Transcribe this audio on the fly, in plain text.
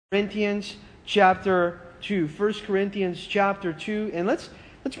Corinthians chapter 2. 1 Corinthians chapter 2. And let's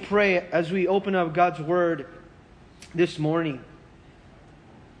pray as we open up God's Word this morning.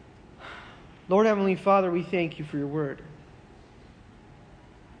 Lord Heavenly Father, we thank you for your Word.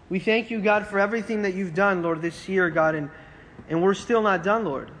 We thank you, God, for everything that you've done, Lord, this year, God, and we're still not done,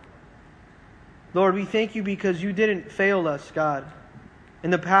 Lord. Lord, we thank you because you didn't fail us, God.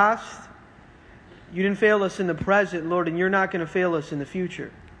 In the past, you didn't fail us in the present, Lord, and you're not going to fail us in the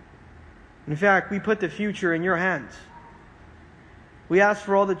future. In fact, we put the future in your hands. We ask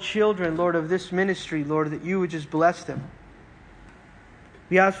for all the children, Lord, of this ministry, Lord, that you would just bless them.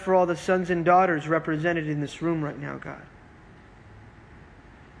 We ask for all the sons and daughters represented in this room right now, God.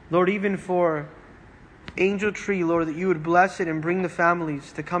 Lord, even for Angel Tree, Lord, that you would bless it and bring the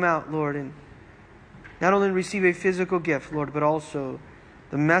families to come out, Lord, and not only receive a physical gift, Lord, but also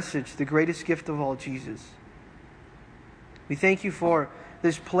the message, the greatest gift of all, Jesus. We thank you for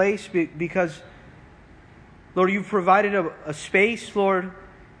this place because, Lord, you've provided a space, Lord,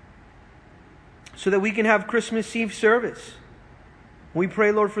 so that we can have Christmas Eve service. We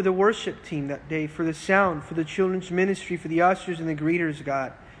pray, Lord, for the worship team that day, for the sound, for the children's ministry, for the ushers and the greeters,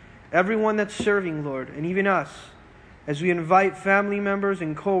 God. Everyone that's serving, Lord, and even us, as we invite family members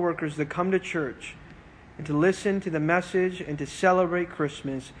and co-workers to come to church and to listen to the message and to celebrate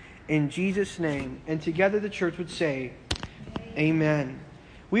Christmas in Jesus' name. And together the church would say, Amen.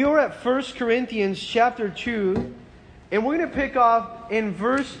 We are at 1 Corinthians chapter 2, and we're going to pick off in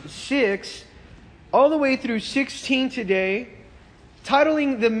verse 6 all the way through 16 today,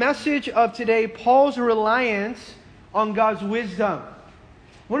 titling the message of today, Paul's Reliance on God's Wisdom.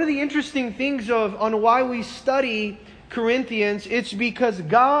 One of the interesting things on why we study Corinthians, it's because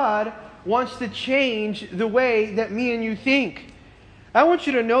God wants to change the way that me and you think. I want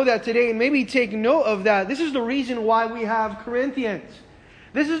you to know that today and maybe take note of that. This is the reason why we have Corinthians.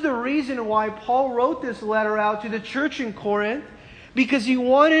 This is the reason why Paul wrote this letter out to the church in Corinth, because he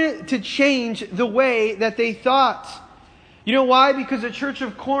wanted to change the way that they thought. You know why? Because the church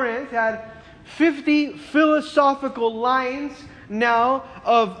of Corinth had 50 philosophical lines now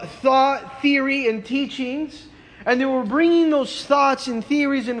of thought, theory, and teachings. And they were bringing those thoughts and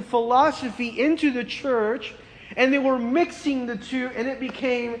theories and philosophy into the church, and they were mixing the two, and it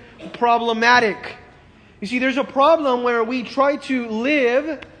became problematic. You see, there's a problem where we try to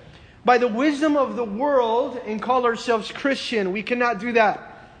live by the wisdom of the world and call ourselves Christian. We cannot do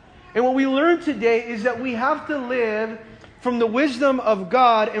that. And what we learn today is that we have to live from the wisdom of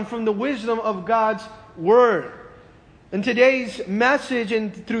God and from the wisdom of God's Word. In today's message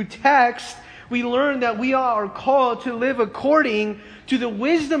and through text, we learn that we are called to live according to the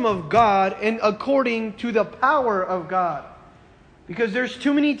wisdom of God and according to the power of God. Because there's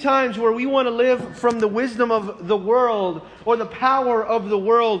too many times where we want to live from the wisdom of the world or the power of the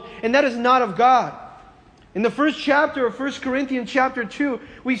world, and that is not of God. In the first chapter of 1 Corinthians chapter 2,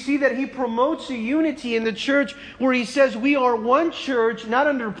 we see that he promotes a unity in the church where he says we are one church, not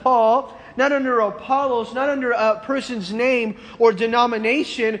under Paul, not under Apollos, not under a person's name or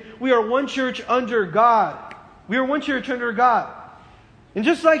denomination. We are one church under God. We are one church under God. And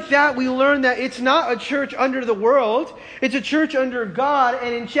just like that, we learn that it's not a church under the world. It's a church under God.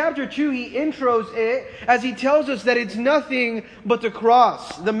 And in chapter 2, he intros it as he tells us that it's nothing but the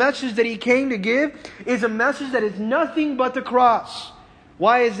cross. The message that he came to give is a message that is nothing but the cross.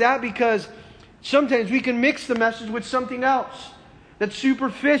 Why is that? Because sometimes we can mix the message with something else that's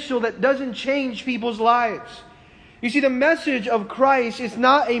superficial, that doesn't change people's lives. You see, the message of Christ is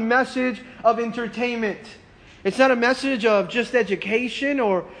not a message of entertainment. It's not a message of just education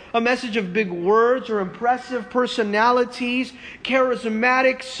or a message of big words or impressive personalities,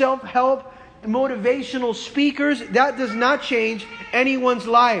 charismatic, self-help, motivational speakers. That does not change anyone's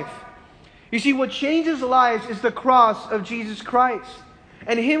life. You see, what changes lives is the cross of Jesus Christ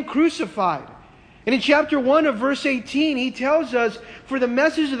and Him crucified. And in chapter 1 of verse 18, he tells us, for the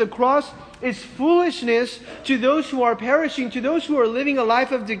message of the cross is foolishness to those who are perishing, to those who are living a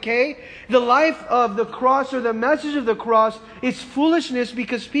life of decay. The life of the cross or the message of the cross is foolishness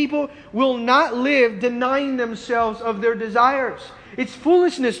because people will not live denying themselves of their desires. It's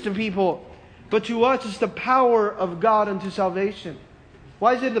foolishness to people. But to us, it's the power of God unto salvation.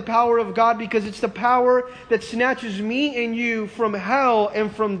 Why is it the power of God? Because it's the power that snatches me and you from hell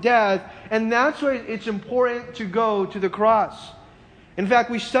and from death. And that's why it's important to go to the cross. In fact,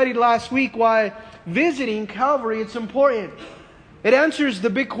 we studied last week why visiting Calvary, it's important. It answers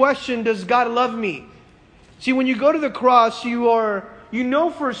the big question, does God love me? See, when you go to the cross, you know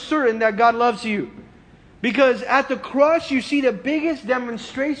for certain that God loves you. Because at the cross, you see the biggest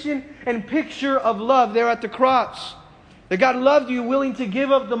demonstration and picture of love there at the cross. That God loved you, willing to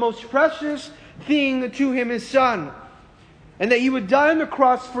give up the most precious thing to Him, His Son. And that He would die on the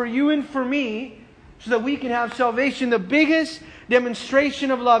cross for you and for me, so that we can have salvation. The biggest demonstration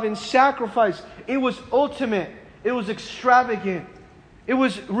of love and sacrifice. It was ultimate. It was extravagant. It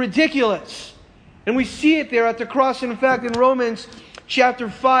was ridiculous. And we see it there at the cross. In fact, in Romans chapter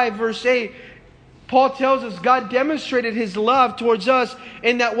 5, verse 8, Paul tells us God demonstrated His love towards us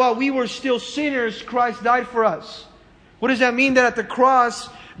in that while we were still sinners, Christ died for us. What does that mean? That at the cross,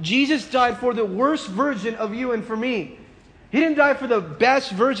 Jesus died for the worst version of you and for me. He didn't die for the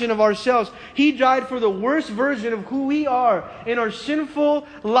best version of ourselves. He died for the worst version of who we are in our sinful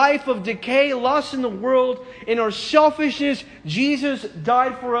life of decay, lost in the world, in our selfishness. Jesus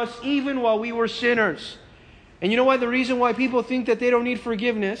died for us even while we were sinners. And you know why? The reason why people think that they don't need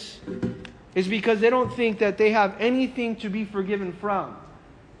forgiveness is because they don't think that they have anything to be forgiven from.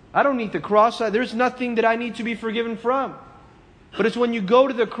 I don't need the cross. There's nothing that I need to be forgiven from. But it's when you go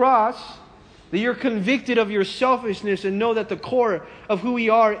to the cross that you're convicted of your selfishness and know that the core of who we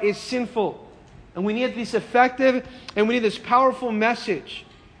are is sinful. And we need this effective and we need this powerful message.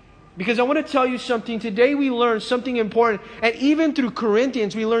 Because I want to tell you something. Today we learned something important. And even through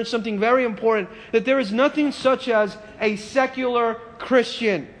Corinthians we learned something very important. That there is nothing such as a secular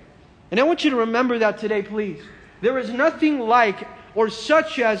Christian. And I want you to remember that today, please. There is nothing like or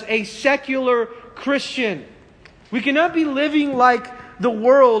such as a secular Christian. We cannot be living like the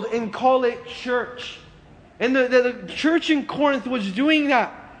world and call it church. And the church in Corinth was doing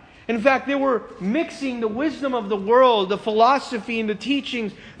that. In fact, they were mixing the wisdom of the world, the philosophy and the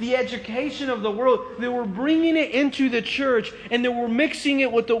teachings, the education of the world. They were bringing it into the church and they were mixing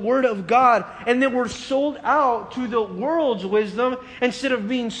it with the Word of God. And they were sold out to the world's wisdom instead of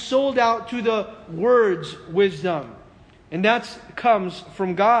being sold out to the Word's wisdom. And that comes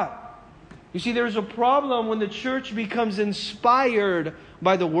from God. You see, there's a problem when the church becomes inspired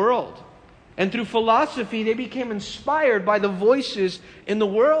by the world. And through philosophy, they became inspired by the voices in the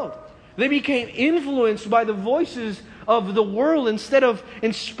world. They became influenced by the voices of the world instead of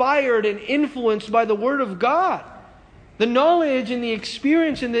inspired and influenced by the Word of God. The knowledge and the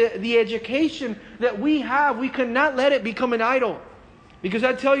experience and the education that we have, we cannot let it become an idol. Because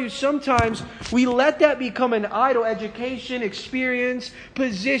I tell you, sometimes we let that become an idol. Education, experience,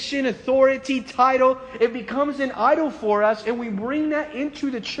 position, authority, title. It becomes an idol for us. And we bring that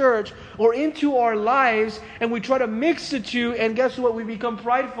into the church or into our lives. And we try to mix the two. And guess what? We become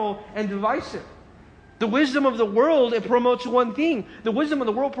prideful and divisive. The wisdom of the world, it promotes one thing. The wisdom of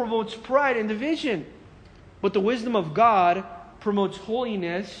the world promotes pride and division. But the wisdom of God promotes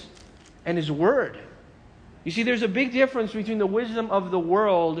holiness and His Word. You see, there's a big difference between the wisdom of the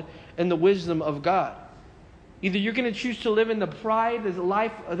world and the wisdom of God. Either you're going to choose to live in the pride,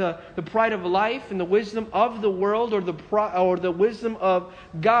 the pride of life, and the wisdom of the world, or the wisdom of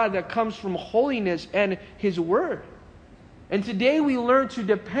God that comes from holiness and His Word. And today we learn to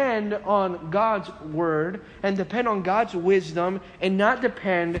depend on God's Word and depend on God's wisdom and not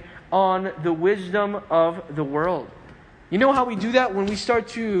depend on the wisdom of the world. You know how we do that? When we start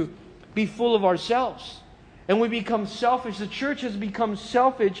to be full of ourselves. And we become selfish. The church has become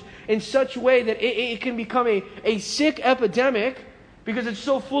selfish in such a way that it can become a sick epidemic because it's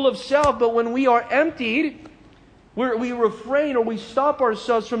so full of self. But when we are emptied, we refrain or we stop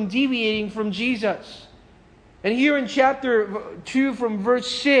ourselves from deviating from Jesus. And here in chapter 2 from verse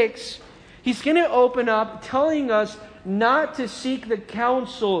 6, he's going to open up telling us not to seek the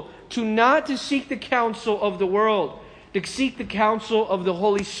counsel, not to seek the counsel of the world, to seek the counsel of the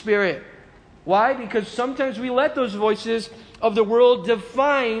Holy Spirit. Why? Because sometimes we let those voices of the world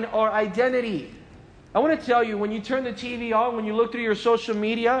define our identity. I want to tell you, when you turn the TV on, when you look through your social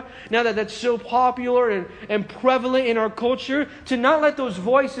media, now that that's so popular and prevalent in our culture, to not let those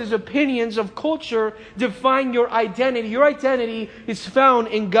voices, opinions of culture define your identity. Your identity is found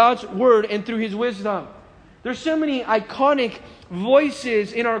in God's Word and through His wisdom. There's so many iconic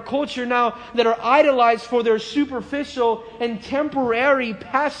voices in our culture now that are idolized for their superficial and temporary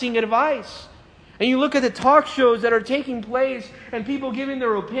passing advice. And you look at the talk shows that are taking place and people giving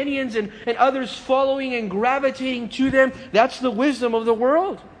their opinions and others following and gravitating to them. That's the wisdom of the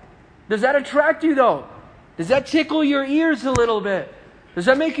world. Does that attract you though? Does that tickle your ears a little bit? Does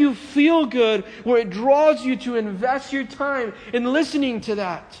that make you feel good where it draws you to invest your time in listening to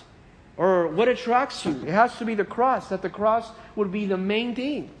that? Or what attracts you? It has to be the cross, that the cross would be the main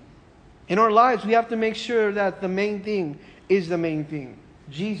thing. In our lives, we have to make sure that the main thing is the main thing.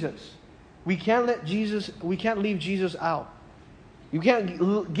 Jesus. We can't leave Jesus out. You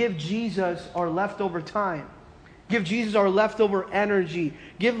can't give Jesus our leftover time. Give Jesus our leftover energy.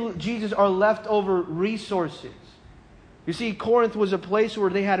 Give Jesus our leftover resources. You see, Corinth was a place where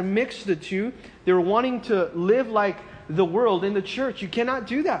they had mixed the two. They were wanting to live like the world in the church. You cannot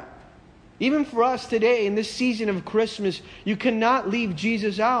do that. Even for us today, in this season of Christmas, you cannot leave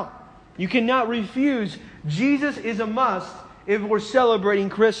Jesus out. You cannot refuse. Jesus is a must if we're celebrating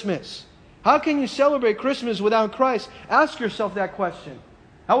Christmas. How can you celebrate Christmas without Christ? Ask yourself that question.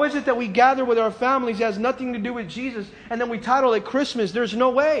 How is it that we gather with our families that has nothing to do with Jesus, and then we title it Christmas? There's no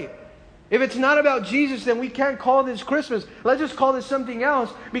way. If it's not about Jesus, then we can't call this Christmas. Let's just call this something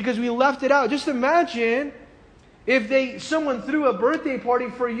else because we left it out. Just imagine if someone threw a birthday party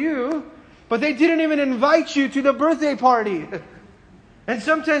for you, but they didn't even invite you to the birthday party. And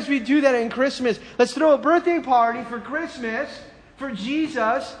sometimes we do that in Christmas. Let's throw a birthday party for Christmas, for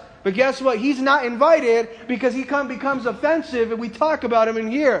Jesus. But guess what? He's not invited because he becomes offensive if we talk about him in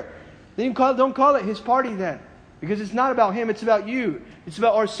here. Then don't call it his party then. Because it's not about him, it's about you. It's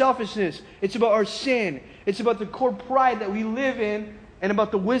about our selfishness. It's about our sin. It's about the core pride that we live in and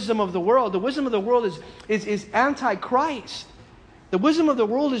about the wisdom of the world. The wisdom of the world is anti-Christ. The wisdom of the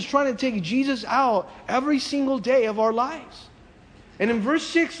world is trying to take Jesus out every single day of our lives. And in verse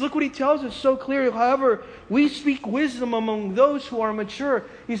 6, look what he tells us so clearly. However, we speak wisdom among those who are mature.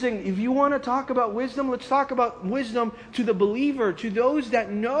 He's saying, if you want to talk about wisdom, let's talk about wisdom to the believer, to those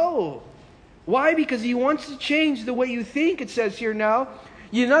that know. Why? Because he wants to change the way you think, it says here now.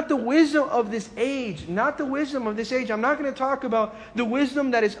 You're not the wisdom of this age. Not the wisdom of this age. I'm not going to talk about the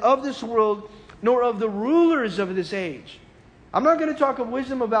wisdom that is of this world, nor of the rulers of this age. I'm not going to talk of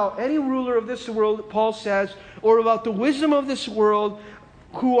wisdom about any ruler of this world, Paul says, or about the wisdom of this world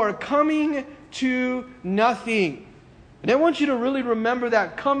who are coming to nothing. And I want you to really remember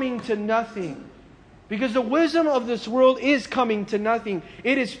that, coming to nothing. Because the wisdom of this world is coming to nothing.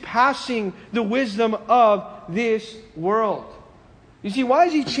 It is passing the wisdom of this world. You see, why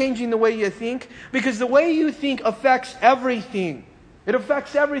is he changing the way you think? Because the way you think affects everything. It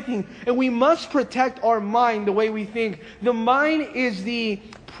affects everything. And we must protect our mind the way we think. The mind is the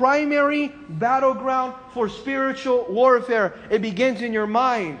primary battleground for spiritual warfare. It begins in your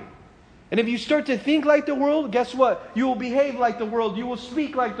mind. And if you start to think like the world, guess what? You will behave like the world. You will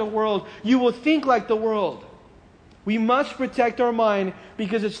speak like the world. You will think like the world. We must protect our mind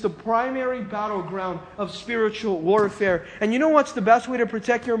because it's the primary battleground of spiritual warfare. And you know what's the best way to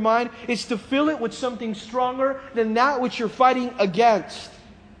protect your mind? It's to fill it with something stronger than that which you're fighting against.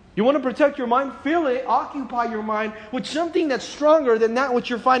 You want to protect your mind? Fill it, occupy your mind with something that's stronger than that which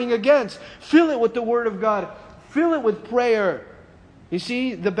you're fighting against. Fill it with the Word of God. Fill it with prayer. You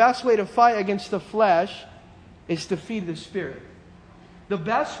see, the best way to fight against the flesh is to feed the Spirit. The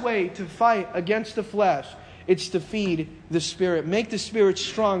best way to fight against the flesh, it's to feed the Spirit. Make the Spirit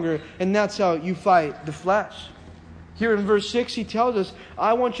stronger, and that's how you fight the flesh. Here in verse 6, he tells us,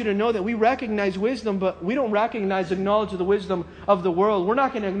 I want you to know that we recognize wisdom, but we don't recognize and acknowledge the wisdom of the world. We're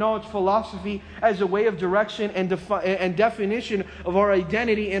not going to acknowledge philosophy as a way of direction and definition of our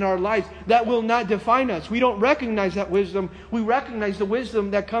identity in our lives. That will not define us. We don't recognize that wisdom. We recognize the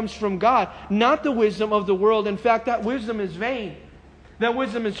wisdom that comes from God, not the wisdom of the world. In fact, that wisdom is vain. That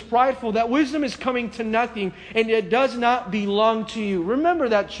wisdom is prideful. That wisdom is coming to nothing. And it does not belong to you. Remember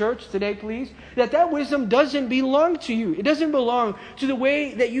that, church, today, please. That wisdom doesn't belong to you. It doesn't belong to the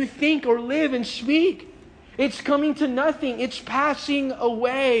way that you think or live and speak. It's coming to nothing. It's passing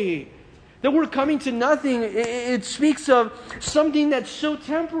away. The word coming to nothing, it speaks of something that's so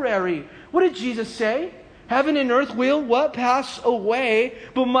temporary. What did Jesus say? Heaven and earth will what? Pass away.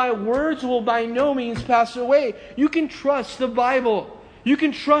 But my words will by no means pass away. You can trust the Bible. You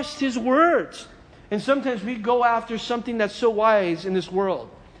can trust His words. And sometimes we go after something that's so wise in this world.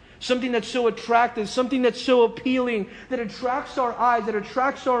 Something that's so attractive. Something that's so appealing. That attracts our eyes. That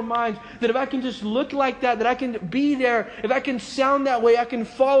attracts our minds. That if I can just look like that. That I can be there. If I can sound that way. I can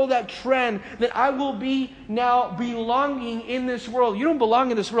follow that trend. That I will be now belonging in this world. You don't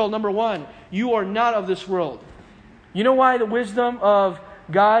belong in this world, number one. You are not of this world. You know why the wisdom of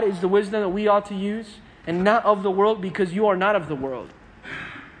God is the wisdom that we ought to use? And not of the world? Because you are not of the world.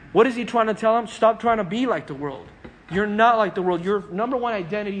 What is he trying to tell them? Stop trying to be like the world. You're not like the world. Your number one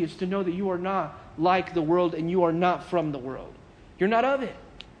identity is to know that you are not like the world and you are not from the world. You're not of it.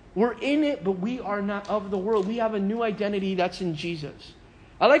 We're in it, but we are not of the world. We have a new identity that's in Jesus.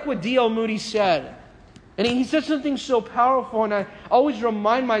 I like what D.L. Moody said. And he said something so powerful, and I always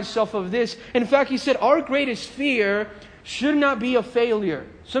remind myself of this. In fact, he said, our greatest fear should not be a failure.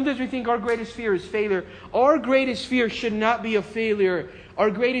 Sometimes we think our greatest fear is failure. Our greatest fear should not be a failure. Our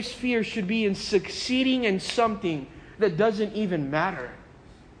greatest fear should be in succeeding in something that doesn't even matter.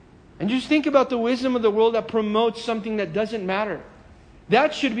 And just think about the wisdom of the world that promotes something that doesn't matter.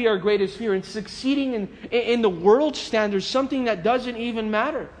 That should be our greatest fear. And succeeding in the world standards, something that doesn't even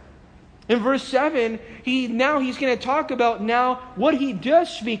matter. In verse 7, he's going to talk about now what he does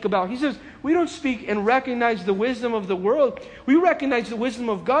speak about. He says, we don't speak and recognize the wisdom of the world. We recognize the wisdom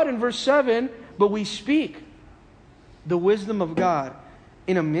of God in verse 7, but we speak the wisdom of God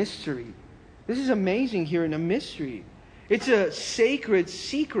in a mystery. This is amazing here, in a mystery. It's a sacred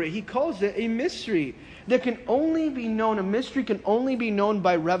secret. He calls it a mystery that can only be known. A mystery can only be known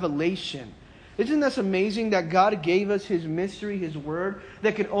by revelation. Isn't this amazing that God gave us His mystery, His Word,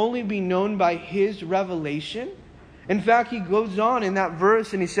 that can only be known by His revelation? In fact, He goes on in that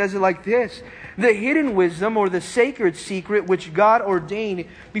verse and He says it like this: the hidden wisdom, or the sacred secret, which God ordained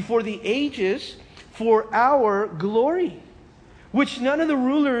before the ages for our glory, which none of the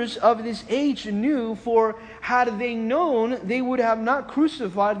rulers of this age knew, for had they known, they would have not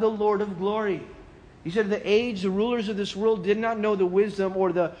crucified the Lord of glory. He said the rulers of this world did not know the wisdom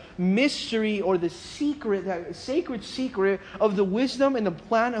or the mystery or the secret, that sacred secret of the wisdom and the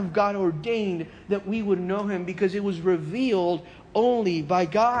plan of God ordained that we would know Him, because it was revealed only by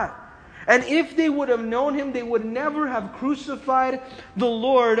God. And if they would have known Him, they would never have crucified the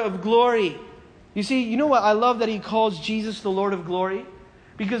Lord of glory. You see, you know what? I love that He calls Jesus the Lord of glory.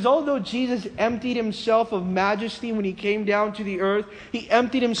 Because although Jesus emptied Himself of majesty when He came down to the earth, He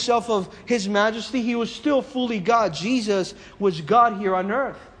emptied Himself of His majesty, He was still fully God. Jesus was God here on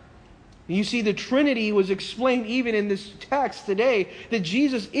earth. You see, the Trinity was explained even in this text today, that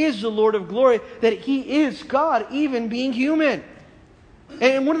Jesus is the Lord of glory, that He is God, even being human.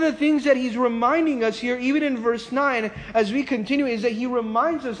 And one of the things that He's reminding us here, even in verse 9, as we continue, is that He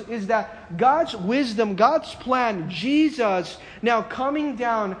reminds us is that God's wisdom, God's plan, Jesus now coming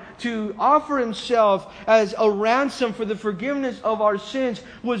down to offer Himself as a ransom for the forgiveness of our sins,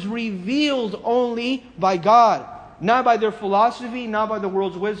 was revealed only by God. Not by their philosophy, not by the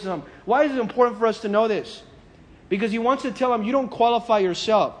world's wisdom. Why is it important for us to know this? Because He wants to tell them, you don't qualify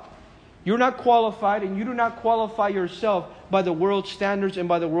yourself. You're not qualified, and you do not qualify yourself by the world's standards and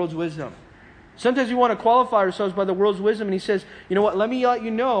by the world's wisdom. Sometimes we want to qualify ourselves by the world's wisdom, and He says, you know what, let me let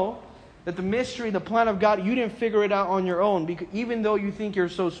you know that the mystery, the plan of God, you didn't figure it out on your own, because even though you think you're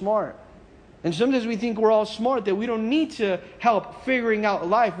so smart. And sometimes we think we're all smart, that we don't need to help figuring out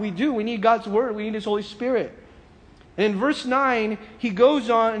life. We do. We need God's Word. We need His Holy Spirit. And in verse 9, he goes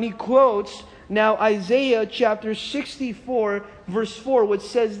on and he quotes now Isaiah chapter 64, verse 4, which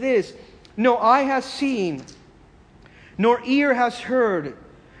says this: no eye has seen, nor ear has heard,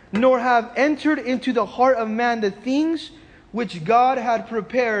 nor have entered into the heart of man the things which God had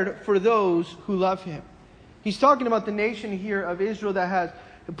prepared for those who love Him. He's talking about the nation here of Israel that has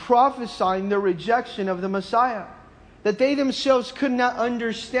prophesying the rejection of the Messiah. That they themselves could not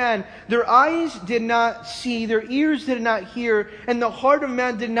understand. Their eyes did not see, their ears did not hear, and the heart of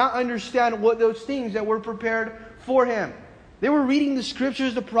man did not understand what those things that were prepared for him. They were reading the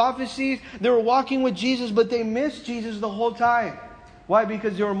scriptures, the prophecies, they were walking with Jesus, but they missed Jesus the whole time. Why?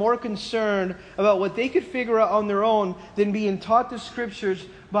 Because they were more concerned about what they could figure out on their own than being taught the scriptures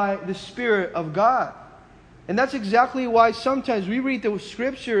by the Spirit of God. And that's exactly why sometimes we read the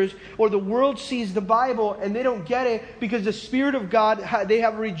scriptures, or the world sees the Bible and they don't get it, because the Spirit of God, they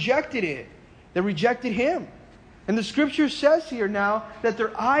have rejected it. They rejected Him. And the scripture says here now that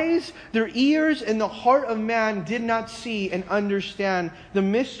their eyes, their ears, and the heart of man did not see and understand the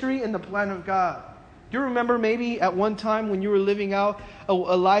mystery and the plan of God. Do you remember maybe at one time when you were living out a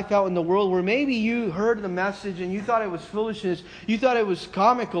life out in the world where maybe you heard the message and you thought it was foolishness, you thought it was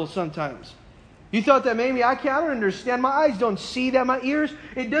comical sometimes? You thought that maybe I can't understand, my eyes don't see that, my ears,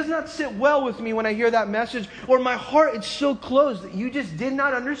 it does not sit well with me when I hear that message, or my heart, it's so closed that you just did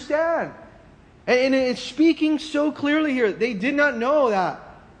not understand. And it's speaking so clearly here. They did not know that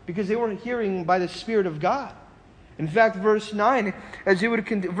because they weren't hearing by the Spirit of God. In fact, verse 9, as it would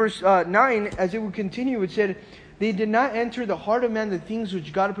continue, it said, they did not enter the heart of man the things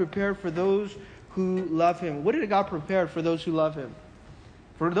which God prepared for those who love Him. What did God prepare for those who love Him?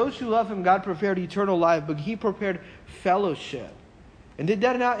 For those who love Him, God prepared eternal life, but He prepared fellowship. And they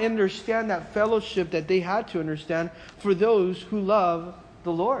did not understand that fellowship that they had to understand for those who love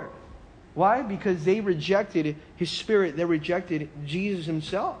the Lord. Why? Because they rejected His Spirit. They rejected Jesus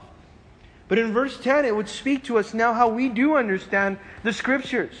Himself. But in verse 10, it would speak to us now how we do understand the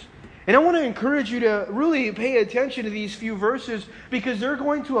Scriptures. And I want to encourage you to really pay attention to these few verses, because they're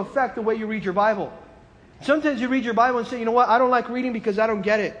going to affect the way you read your Bible. Sometimes you read your Bible and say, you know what, I don't like reading because I don't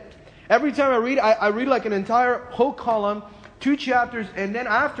get it. Every time I read like an entire whole column, 2 chapters, and then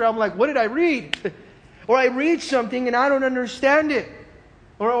after I'm like, what did I read? Or I read something and I don't understand it.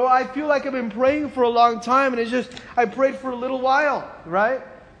 Or I feel like I've been praying for a long time and it's just, I prayed for a little while, right?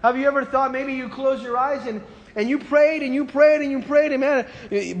 Have you ever thought maybe you close your eyes and you prayed and you prayed and you prayed and man,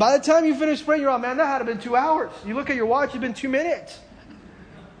 by the time you finish praying, you're all, man, that had been 2 hours. You look at your watch, it's been 2 minutes.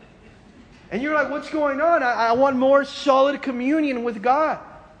 And you're like, what's going on? I want more solid communion with God.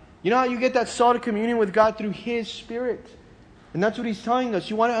 You know how you get that solid communion with God? Through His Spirit. And that's what He's telling us.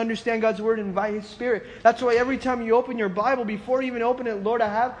 You want to understand God's Word, invite His Spirit. That's why every time you open your Bible, before you even open it, Lord,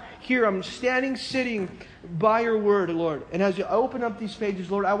 I'm standing, sitting by Your Word, Lord. And as you open up these pages,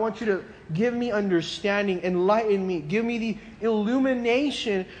 Lord, I want You to give me understanding, enlighten me, give me the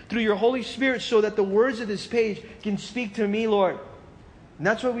illumination through Your Holy Spirit so that the words of this page can speak to me, Lord. And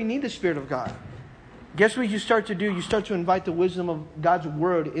that's why we need the Spirit of God. Guess what you start to do? You start to invite the wisdom of God's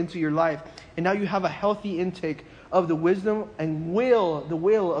Word into your life. And now you have a healthy intake of the wisdom and the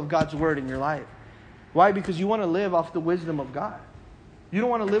will of God's Word in your life. Why? Because you want to live off the wisdom of God. You don't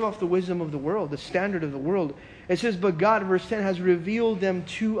want to live off the wisdom of the world, the standard of the world. It says, but God, verse 10, has revealed them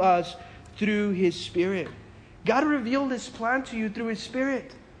to us through His Spirit. God revealed His plan to you through His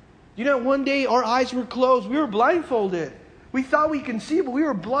Spirit. You know, one day our eyes were closed. We were blindfolded. We thought we can see, but we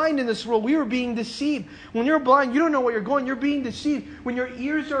were blind in this world. We were being deceived. When you're blind, you don't know where you're going. You're being deceived. When your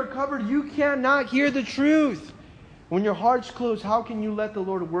ears are covered, you cannot hear the truth. When your heart's closed, how can you let the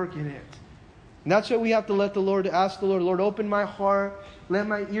Lord work in it? And that's why we have to let the Lord, ask the Lord, Lord, open my heart. Let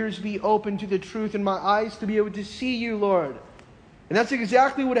my ears be open to the truth and my eyes to be able to see You, Lord. And that's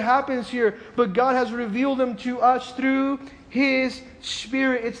exactly what happens here. But God has revealed them to us through His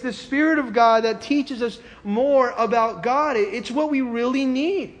Spirit. It's the Spirit of God that teaches us more about God. It's what we really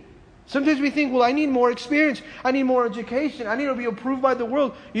need. Sometimes we think, well, I need more experience. I need more education. I need to be approved by the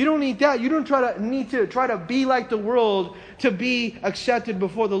world. You don't need that. You don't need to try to be like the world to be accepted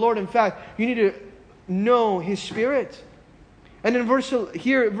before the Lord. In fact, you need to know His Spirit. And in verse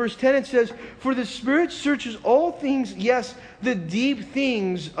 10 it says, for the Spirit searches all things, yes, the deep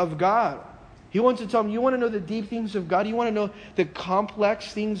things of God. He wants to tell them, you want to know the deep things of God? You want to know the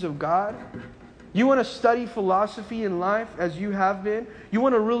complex things of God? You want to study philosophy in life as you have been? You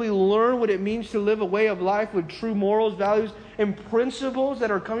want to really learn what it means to live a way of life with true morals, values, and principles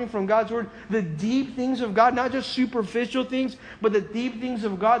that are coming from God's Word? The deep things of God, not just superficial things, but the deep things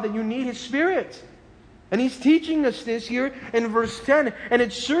of God, then you need His Spirit. And He's teaching us this here in verse 10. And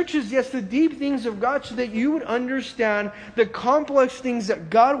it searches, yes, the deep things of God so that you would understand the complex things that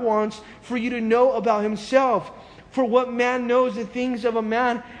God wants for you to know about Himself. For what man knows the things of a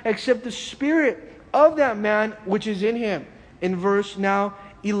man except the Spirit of that man which is in him. In verse now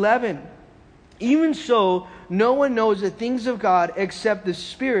 11. Even so, no one knows the things of God except the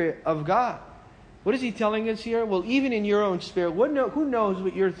Spirit of God. What is He telling us here? Well, even in your own spirit, who knows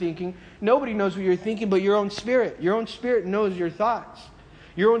what you're thinking? Nobody knows what you're thinking but your own spirit. Your own spirit knows your thoughts.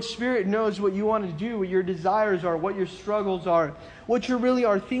 Your own spirit knows what you want to do, what your desires are, what your struggles are, what you really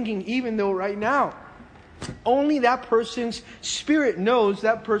are thinking, even though right now, only that person's spirit knows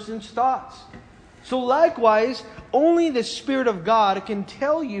that person's thoughts. So likewise, only the Spirit of God can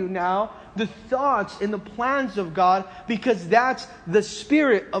tell you now the thoughts and the plans of God, because that's the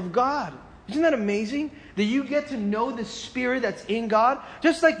Spirit of God. Isn't that amazing? That you get to know the Spirit that's in God.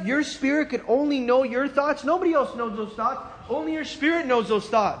 Just like your spirit could only know your thoughts. Nobody else knows those thoughts. Only your spirit knows those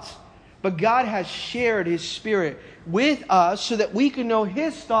thoughts. But God has shared His Spirit with us so that we can know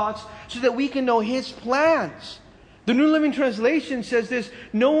His thoughts, so that we can know His plans. The New Living Translation says this: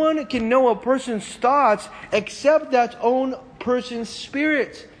 no one can know a person's thoughts except that own person's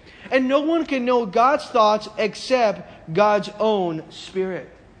spirit. And no one can know God's thoughts except God's own Spirit.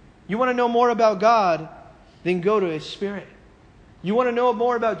 You want to know more about God? Then go to His Spirit. You want to know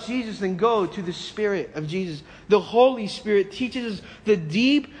more about Jesus? Then go to the Spirit of Jesus. The Holy Spirit teaches us the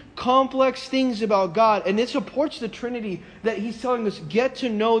deep, complex things about God. And it supports the Trinity that He's telling us, get to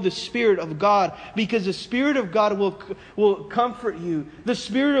know the Spirit of God. Because the Spirit of God will comfort you. The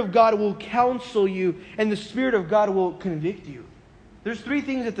Spirit of God will counsel you. And the Spirit of God will convict you. There's 3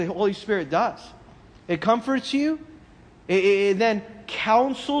 things that the Holy Spirit does. It comforts you. It then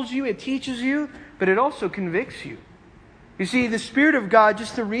counsels you. It teaches you. But it also convicts you. You see, the Spirit of God,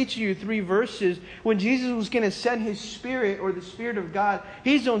 just to read you 3 verses, when Jesus was going to send His Spirit, or the Spirit of God,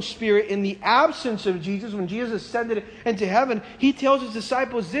 His own Spirit, in the absence of Jesus, when Jesus ascended into heaven, He tells His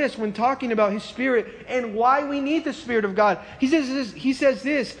disciples this when talking about His Spirit and why we need the Spirit of God. He says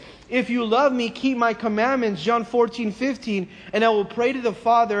this, if you love me, keep my commandments, John 14:15, and I will pray to the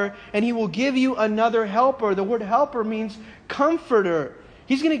Father, and He will give you another helper. The word helper means comforter.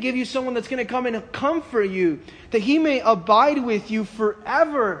 He's going to give you someone that's going to come and comfort you, that He may abide with you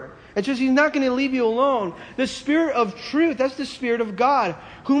forever. It's just He's not going to leave you alone. The Spirit of truth, that's the Spirit of God,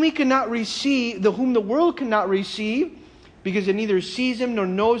 whom He cannot receive, whom the world cannot receive, because it neither sees Him nor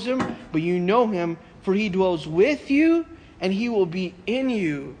knows Him, but you know Him, for He dwells with you, and He will be in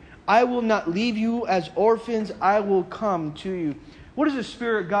you. I will not leave you as orphans, I will come to you. What does the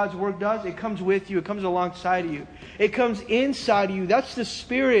Spirit of God's work does? It comes with you. It comes alongside of you. It comes inside of you. That's the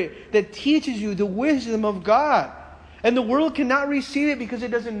Spirit that teaches you the wisdom of God. And the world cannot receive it because it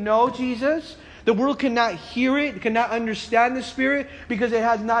doesn't know Jesus. The world cannot hear it, cannot understand the Spirit because it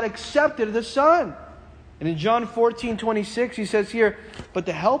has not accepted the Son. And in John 14:26, He says here, but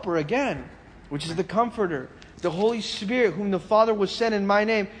the Helper again, which is the Comforter, the Holy Spirit, whom the Father will send in my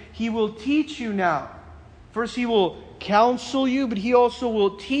name, He will teach you now. First, He will counsel you, but He also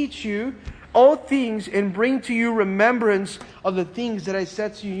will teach you all things and bring to you remembrance of the things that I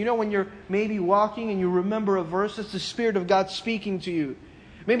said to you. You know, when you're maybe walking and you remember a verse, it's the Spirit of God speaking to you.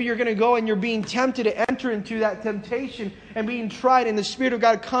 Maybe you're going to go and you're being tempted to enter into that temptation and being tried, and the Spirit of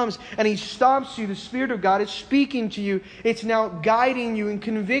God comes and He stops you. The Spirit of God is speaking to you. It's now guiding you and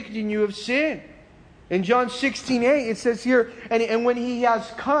convicting you of sin. In John 16:8, it says here, and when He has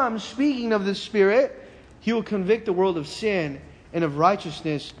come, speaking of the Spirit, He will convict the world of sin and of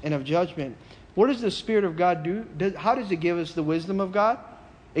righteousness and of judgment. What does the Spirit of God do? How does it give us the wisdom of God?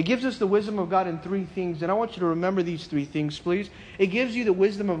 It gives us the wisdom of God in three things. And I want you to remember these three things, please. It gives you the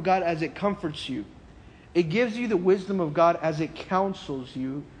wisdom of God as it comforts you. It gives you the wisdom of God as it counsels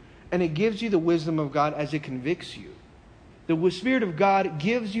you. And it gives you the wisdom of God as it convicts you. The Spirit of God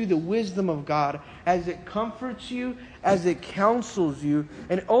gives you the wisdom of God as it comforts you, as it counsels you,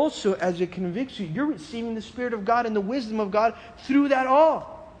 and also as it convicts you. You're receiving the Spirit of God and the wisdom of God through that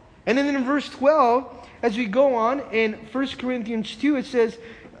all. And then in verse 12, as we go on, in 1 Corinthians 2, it says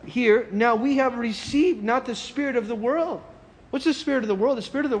here, now we have received not the spirit of the world. What's the spirit of the world? The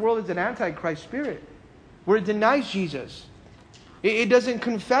spirit of the world is an antichrist spirit, where it denies Jesus. It doesn't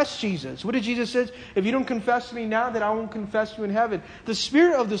confess Jesus. What did Jesus say? If you don't confess me now, then I won't confess you in heaven. The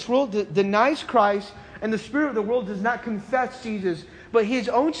spirit of this world denies Christ, and the spirit of the world does not confess Jesus. But His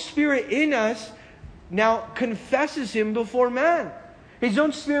own Spirit in us now confesses Him before man. His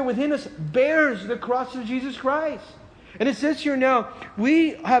own Spirit within us bears the cross of Jesus Christ. And it says here now,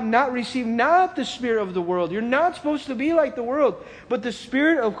 we have not received not the spirit of the world. You're not supposed to be like the world, but the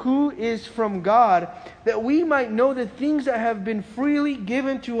Spirit of who is from God, that we might know the things that have been freely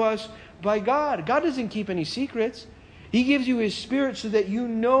given to us by God. God doesn't keep any secrets. He gives you His Spirit so that you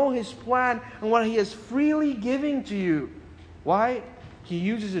know His plan and what He has freely given to you. Why? He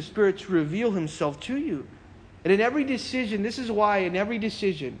uses His Spirit to reveal Himself to you. And in every decision, this is why in every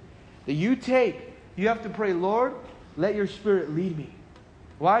decision that you take, you have to pray, Lord, let your Spirit lead me.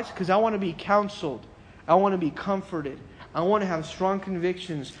 Why? Because I want to be counseled. I want to be comforted. I want to have strong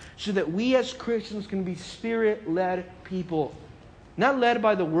convictions so that we as Christians can be Spirit-led people. Not led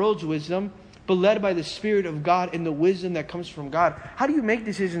by the world's wisdom, but led by the Spirit of God and the wisdom that comes from God. How do you make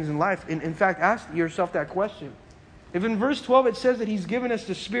decisions in life? In fact, ask yourself that question. If in verse 12 it says that He's given us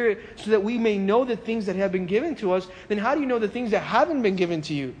the Spirit so that we may know the things that have been given to us, then how do you know the things that haven't been given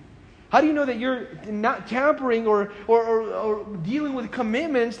to you? How do you know that you're not tampering or dealing with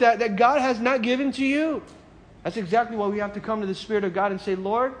commitments that God has not given to you? That's exactly why we have to come to the Spirit of God and say,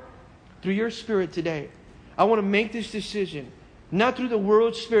 Lord, through your Spirit today, I want to make this decision. Not through the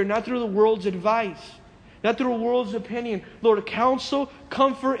world's spirit, not through the world's advice, not through the world's opinion. Lord, counsel,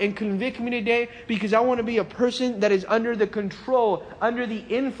 comfort, and convict me today, because I want to be a person that is under the control, under the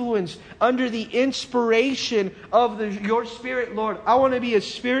influence, under the inspiration of your Spirit, Lord. I want to be a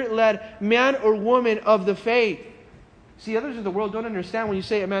Spirit-led man or woman of the faith. See, others in the world don't understand when you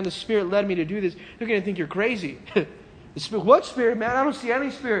say, man, the Spirit led me to do this. They're going to think you're crazy. What Spirit, man? I don't see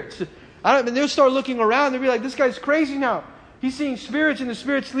any spirits. And they'll start looking around. They'll be like, this guy's crazy now. He's seeing spirits and the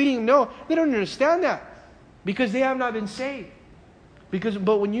Spirit's leading him. No, they don't understand that because they have not been saved.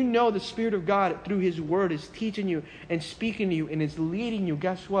 But when you know the Spirit of God through His Word is teaching you and speaking to you and is leading you,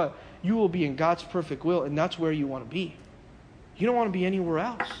 guess what? You will be in God's perfect will, and that's where you want to be. You don't want to be anywhere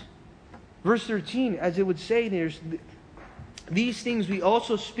else. Verse 13, as it would say, there's these things we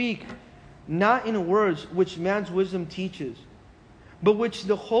also speak, not in words which man's wisdom teaches, but which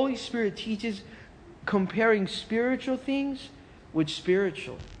the Holy Spirit teaches, comparing spiritual things with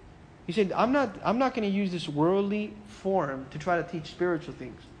spiritual. He said, I'm not going to use this worldly form to try to teach spiritual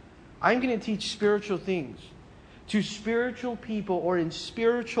things. I'm going to teach spiritual things to spiritual people or in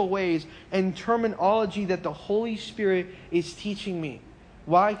spiritual ways and terminology that the Holy Spirit is teaching me.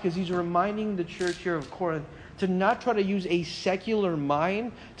 Why? Because He's reminding the church here of Corinth to not try to use a secular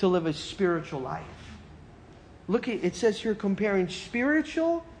mind to live a spiritual life. Look, it says here comparing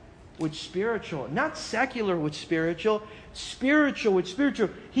spiritual with spiritual. Not secular with spiritual. Spiritual with spiritual.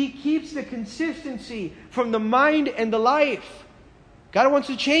 He keeps the consistency from the mind and the life. God wants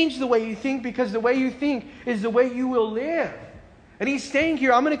to change the way you think, because the way you think is the way you will live. And He's saying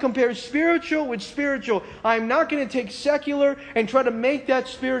here, I'm going to compare spiritual with spiritual. I'm not going to take secular and try to make that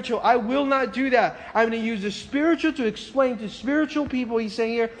spiritual. I will not do that. I'm going to use the spiritual to explain to spiritual people, He's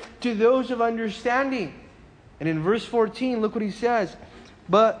saying here, to those of understanding. And in verse 14, look what He says.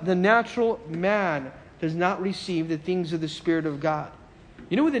 But the natural man does not receive the things of the Spirit of God.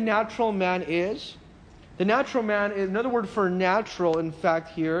 You know what the natural man is? The natural man, another word for natural, in fact,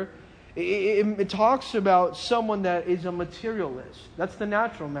 here, it talks about someone that is a materialist. That's the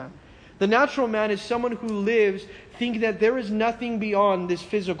natural man. The natural man is someone who lives thinking that there is nothing beyond this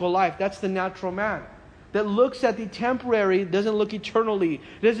physical life. That's the natural man. That looks at the temporary, doesn't look eternally,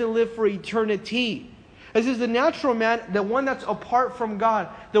 doesn't live for eternity. This is the natural man, the one that's apart from God,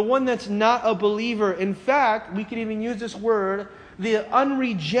 the one that's not a believer. In fact, we can even use this word, the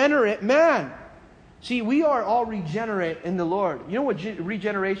unregenerate man. See, we are all regenerate in the Lord. You know what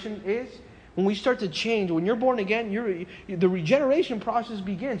regeneration is? When we start to change, when you're born again, the regeneration process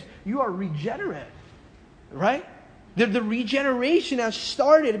begins. You are regenerate, right? The regeneration has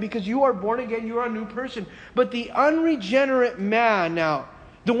started because you are born again, you are a new person. But the unregenerate man now,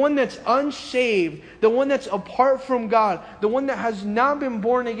 the one that's unsaved, the one that's apart from God, the one that has not been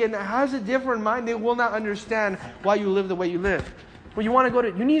born again, that has a different mind, they will not understand why you live the way you live. Well, you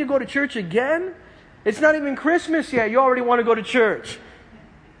need to go to church again? It's not even Christmas yet. You already want to go to church.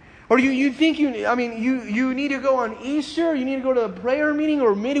 Or you think you need to go on Easter, you need to go to a prayer meeting,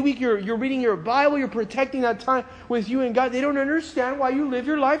 or midweek you're reading your Bible, you're protecting that time with you and God. They don't understand why you live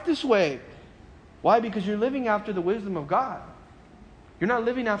your life this way. Why? Because you're living after the wisdom of God. You're not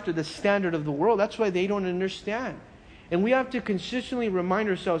living after the standard of the world. That's why they don't understand. And we have to consistently remind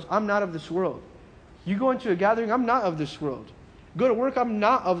ourselves, I'm not of this world. You go into a gathering, I'm not of this world. Go to work, I'm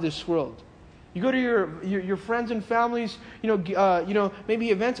not of this world. You go to your friends and families, maybe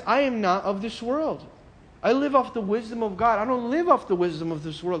events. I am not of this world. I live off the wisdom of God. I don't live off the wisdom of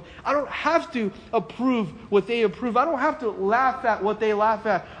this world. I don't have to approve what they approve. I don't have to laugh at what they laugh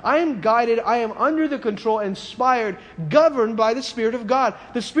at. I am guided. I am under the control, inspired, governed by the Spirit of God.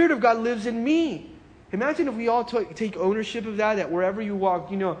 The Spirit of God lives in me. Imagine if we all take ownership of that wherever you walk,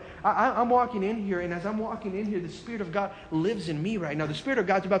 I'm walking in here, and as I'm walking in here, the Spirit of God lives in me right now. The Spirit of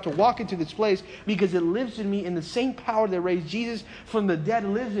God's about to walk into this place because it lives in me, and the same power that raised Jesus from the dead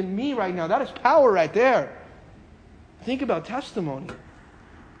lives in me right now. That is power right there. Think about testimony.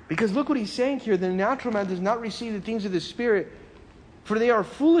 Because look what He's saying here. The natural man does not receive the things of the Spirit, for they are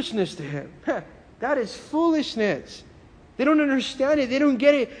foolishness to him. That is foolishness. They don't understand it. They don't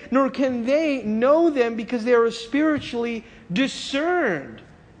get it. Nor can they know them because they are spiritually discerned.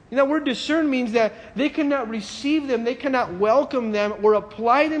 That word discern means that they cannot receive them. They cannot welcome them or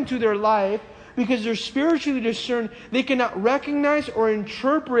apply them to their life because they're spiritually discerned. They cannot recognize or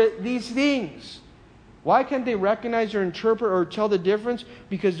interpret these things. Why can't they recognize or interpret or tell the difference?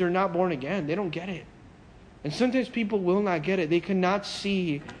 Because they're not born again. They don't get it. And sometimes people will not get it. They cannot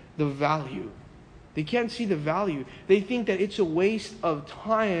see the value. They can't see the value. They think that it's a waste of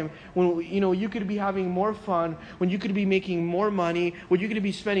time when you could be having more fun, when you could be making more money, when you could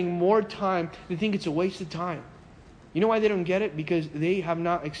be spending more time. They think it's a waste of time. You know why they don't get it? Because they have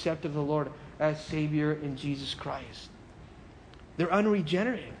not accepted the Lord as Savior in Jesus Christ. They're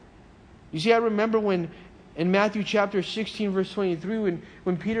unregenerate. You see, I remember when in Matthew chapter 16, verse 23,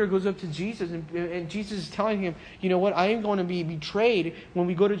 when Peter goes up to Jesus and Jesus is telling him, you know what, I am going to be betrayed when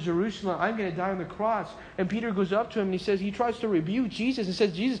we go to Jerusalem. I'm going to die on the cross. And Peter goes up to him and he tries to rebuke Jesus and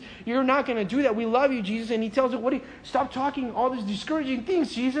says, Jesus, you're not going to do that. We love you, Jesus. And he tells him, stop talking all these discouraging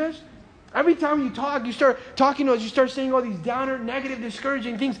things, Jesus. Every time you talk, you start talking to us, you start saying all these downer, negative,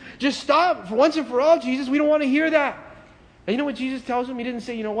 discouraging things. Just stop for once and for all, Jesus. We don't want to hear that. And you know what Jesus tells him? He didn't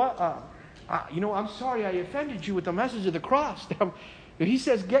say, you know what, I'm sorry I offended you with the message of the cross. He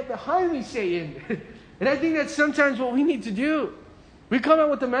says, get behind me, Satan. And I think that's sometimes what we need to do. We come out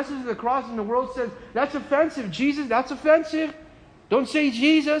with the message of the cross and the world says, that's offensive. Jesus, that's offensive. Don't say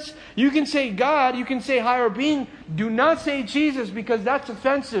Jesus. You can say God. You can say higher being. Do not say Jesus because that's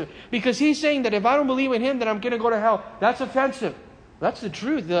offensive. Because He's saying that if I don't believe in Him, then I'm going to go to hell. That's offensive. That's the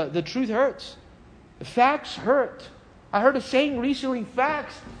truth. The truth hurts. The facts hurt. I heard a saying recently,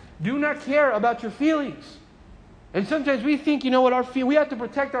 facts do not care about your feelings. And sometimes we think, we have to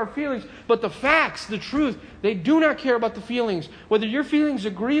protect our feelings. But the facts, the truth, they do not care about the feelings. Whether your feelings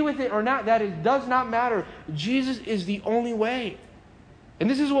agree with it or not, does not matter. Jesus is the only way. And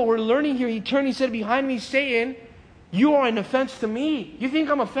this is what we're learning here. He turned, he said, behind me, Satan, you are an offense to me. You think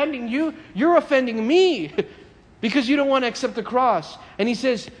I'm offending you? You're offending me. Because you don't want to accept the cross. And he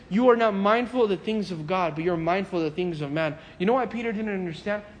says, you are not mindful of the things of God, but you're mindful of the things of man. You know why Peter didn't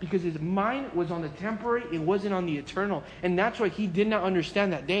understand? Because his mind was on the temporary, it wasn't on the eternal. And that's why he did not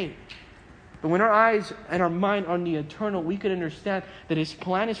understand that day. But when our eyes and our mind are on the eternal, we can understand that his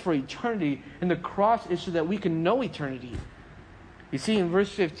plan is for eternity, and the cross is so that we can know eternity. You see, in verse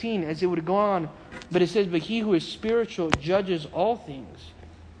 15, as it would go on, but it says, but he who is spiritual judges all things.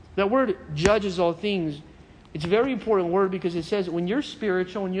 That word, judges all things, it's a very important word because it says when you're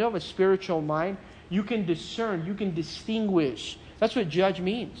spiritual, when you have a spiritual mind, you can discern, you can distinguish. That's what judge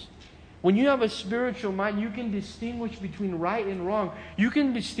means. When you have a spiritual mind, you can distinguish between right and wrong. You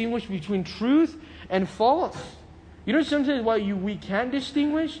can distinguish between truth and false. You know sometimes why we can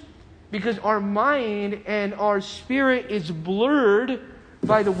distinguish? Because our mind and our spirit is blurred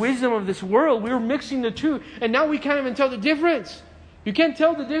by the wisdom of this world. We're mixing the two, and now we can't even tell the difference. You can't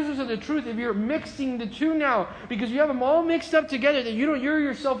tell the difference of the truth if you're mixing the two now, because you have them all mixed up together that you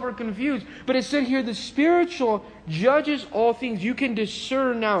yourself are confused. But it said here, the spiritual judges all things. You can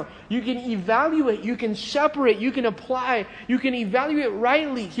discern now. You can evaluate. You can separate. You can apply. You can evaluate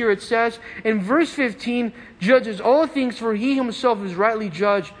rightly. Here it says in verse 15, judges all things, for he himself is rightly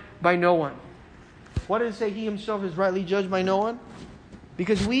judged by no one. Why does it say he himself is rightly judged by no one?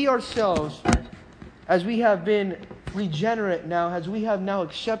 Because we ourselves, as we have been regenerate now, as we have now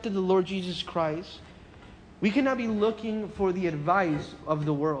accepted the Lord Jesus Christ, we cannot be looking for the advice of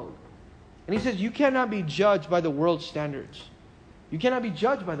the world. And he says you cannot be judged by the world's standards. You cannot be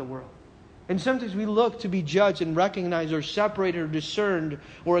judged by the world. And sometimes we look to be judged and recognized or separated or discerned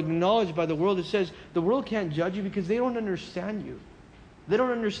or acknowledged by the world. It says the world can't judge you because they don't understand you. They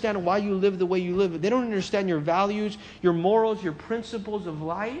don't understand why you live the way you live. They don't understand your values, your morals, your principles of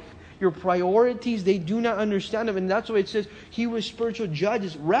life, your priorities. They do not understand them. And that's why it says he who is spiritual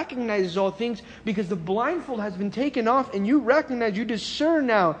judges recognizes all things, because the blindfold has been taken off and you recognize, you discern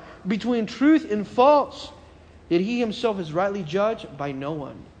now between truth and false. That he himself is rightly judged by no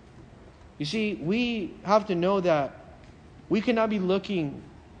one. You see, we have to know that we cannot be looking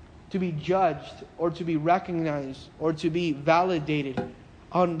to be judged or to be recognized or to be validated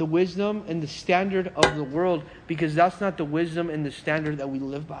on the wisdom and the standard of the world, because that's not the wisdom and the standard that we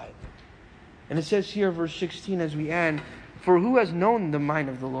live by. And it says here, verse 16 as we end, for who has known the mind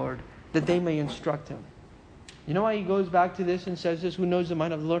of the Lord, that they may instruct him? You know why he goes back to this and says this, who knows the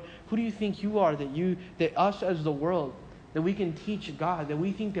mind of the Lord? Who do you think you are, that us as the world, that we can teach God, that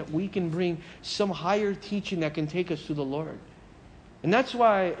we think that we can bring some higher teaching that can take us to the Lord? And that's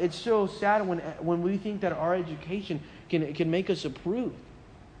why it's so sad when we think that our education can make us approved,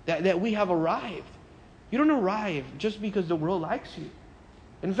 that we have arrived. You don't arrive just because the world likes you.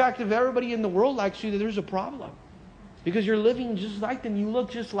 In fact, if everybody in the world likes you, then there's a problem. Because you're living just like them. You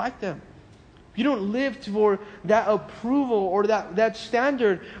look just like them. You don't live for that approval or that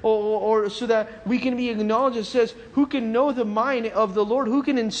standard or so that we can be acknowledged. It says, who can know the mind of the Lord? Who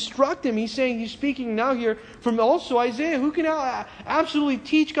can instruct him? He's speaking now here from also Isaiah. Who can absolutely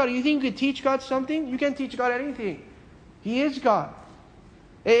teach God? You think you could teach God something? You can't teach God anything. He is God.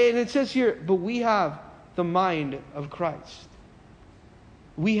 And it says here, but we have the mind of Christ.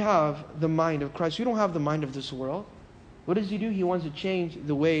 We have the mind of Christ. We don't have the mind of this world. What does he do? He wants to change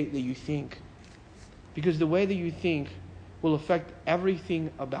the way that you think. Because the way that you think will affect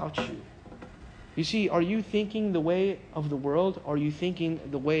everything about you. You see, are you thinking the way of the world? Or are you thinking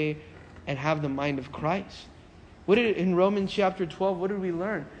the way and have the mind of Christ? In Romans chapter 12, what did we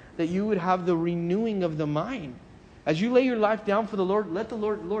learn? That you would have the renewing of the mind. As you lay your life down for the Lord, let the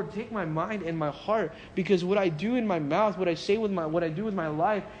Lord take my mind and my heart. Because what I do in my mouth, what I say what I do with my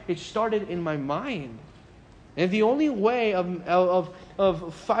life, it started in my mind. And the only way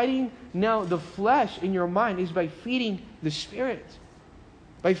of fighting now the flesh in your mind is by feeding the Spirit.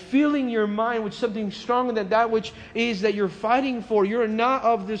 By filling your mind with something stronger than that which is that you're fighting for. You're not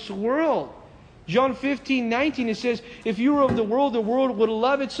of this world. John 15:19, it says, if you were of the world would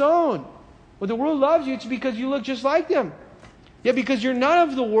love its own. When the world loves you, it's because you look just like them. Yeah, because you're not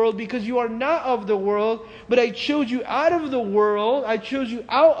of the world, because you are not of the world, but I chose you out of the world, I chose you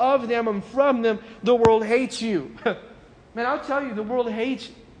out of them and from them, the world hates you. Man, I'll tell you, the world hates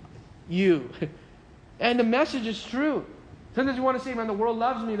you. And the message is true. Sometimes you want to say, man, the world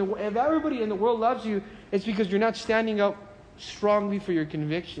loves me. If everybody in the world loves you, it's because you're not standing up strongly for your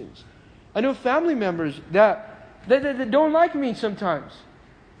convictions. I know family members that that don't like me sometimes.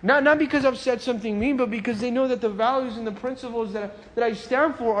 Not because I've said something mean, but because they know that the values and the principles that I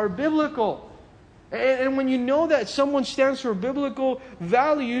stand for are biblical. And when you know that someone stands for biblical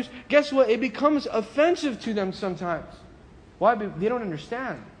values, guess what? It becomes offensive to them sometimes. Why? They don't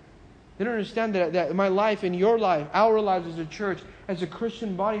understand. They don't understand that my life and your life, our lives as a church, as a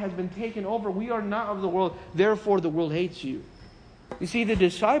Christian body has been taken over. We are not of the world, therefore the world hates you. You see, the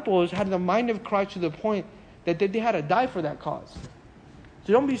disciples had the mind of Christ to the point that they had to die for that cause.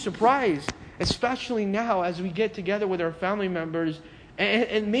 So don't be surprised, especially now as we get together with our family members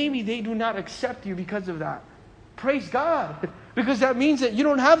and maybe they do not accept you because of that. Praise God, because that means that you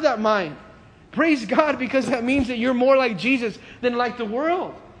don't have that mind. Praise God, because that means that you're more like Jesus than like the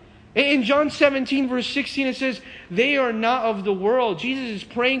world. In John 17, verse 16, it says, they are not of the world. Jesus is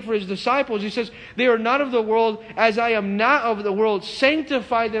praying for His disciples. He says, they are not of the world, as I am not of the world.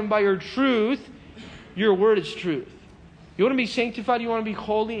 Sanctify them by your truth. Your word is truth. You want to be sanctified? You want to be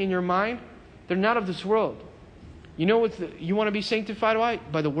holy in your mind? They're not of this world. You know what you want to be sanctified by?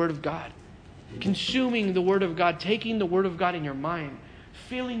 By the Word of God. Consuming the Word of God. Taking the Word of God in your mind.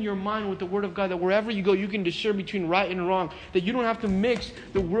 Filling your mind with the Word of God. That wherever you go, you can discern between right and wrong. That you don't have to mix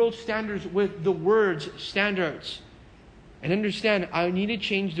the world's standards with the Word's standards. And understand, I need to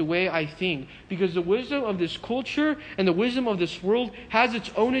change the way I think. Because the wisdom of this culture and the wisdom of this world has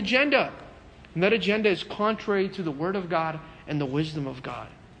its own agenda. And that agenda is contrary to the Word of God and the wisdom of God.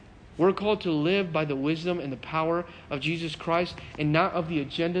 We're called to live by the wisdom and the power of Jesus Christ and not of the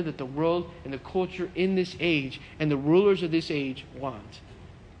agenda that the world and the culture in this age and the rulers of this age want.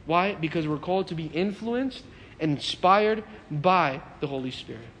 Why? Because we're called to be influenced and inspired by the Holy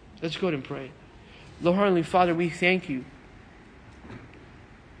Spirit. Let's go ahead and pray. Lord, Heavenly Father, we thank You.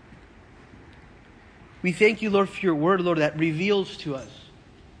 We thank You, Lord, for Your Word, Lord, that reveals to us,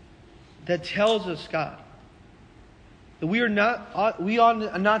 that tells us, God, that we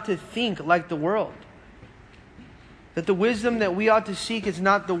ought not to think like the world. That the wisdom that we ought to seek is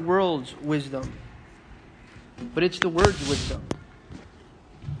not the world's wisdom, but it's the Word's wisdom.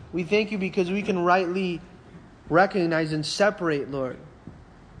 We thank You because we can rightly recognize and separate, Lord.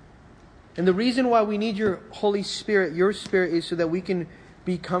 And the reason why we need Your Holy Spirit, Your Spirit, is so that we can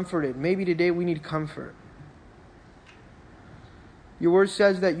be comforted. Maybe today we need comfort. Your Word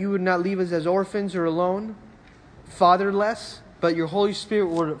says that You would not leave us as orphans or alone, fatherless, but Your Holy Spirit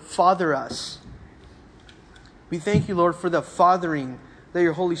would father us. We thank You, Lord, for the fathering that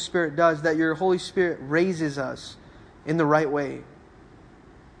Your Holy Spirit does, that Your Holy Spirit raises us in the right way.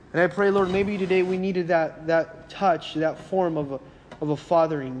 And I pray, Lord, maybe today we needed that touch, that form of a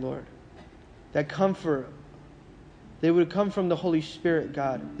fathering, Lord. That comfort. They would come from the Holy Spirit,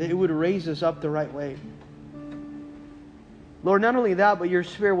 God. That it would raise us up the right way. Lord, not only that, but Your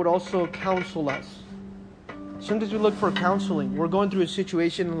Spirit would also counsel us. Sometimes we look for counseling. We're going through a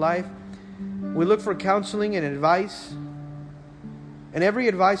situation in life. We look for counseling and advice. And every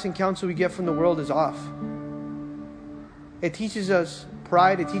advice and counsel we get from the world is off. It teaches us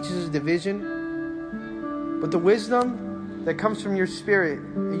pride. It teaches us division. But the wisdom that comes from Your Spirit,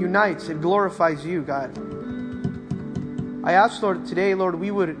 it unites. It glorifies You, God. I ask, Lord, today, Lord, we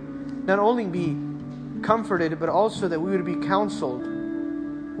would not only be comforted, but also that we would be counseled.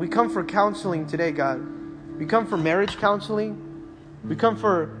 We come for counseling today, God. We come for marriage counseling. We come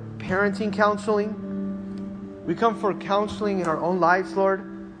for parenting counseling. We come for counseling in our own lives, Lord.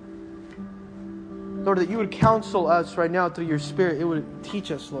 Lord, that You would counsel us right now through Your Spirit. It would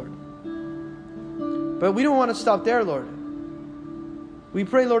teach us, Lord. But we don't want to stop there, Lord. We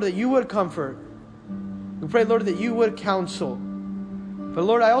pray, Lord, that You would comfort. We pray, Lord, that You would counsel. But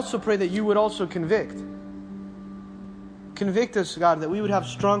Lord, I also pray that You would also convict. Convict us, God, that we would have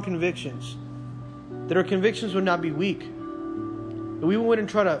strong convictions. That our convictions would not be weak. That we wouldn't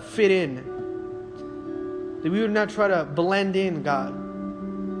try to fit in. That we would not try to blend in, God.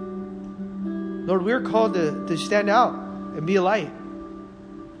 Lord, we're called to stand out and be a light.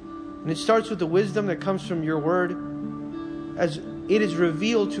 And it starts with the wisdom that comes from Your Word as it is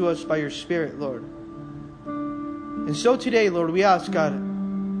revealed to us by Your Spirit, Lord. And so today, Lord, we ask, God,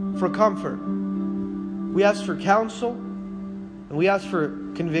 for comfort. We ask for counsel. And we ask for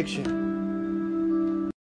conviction.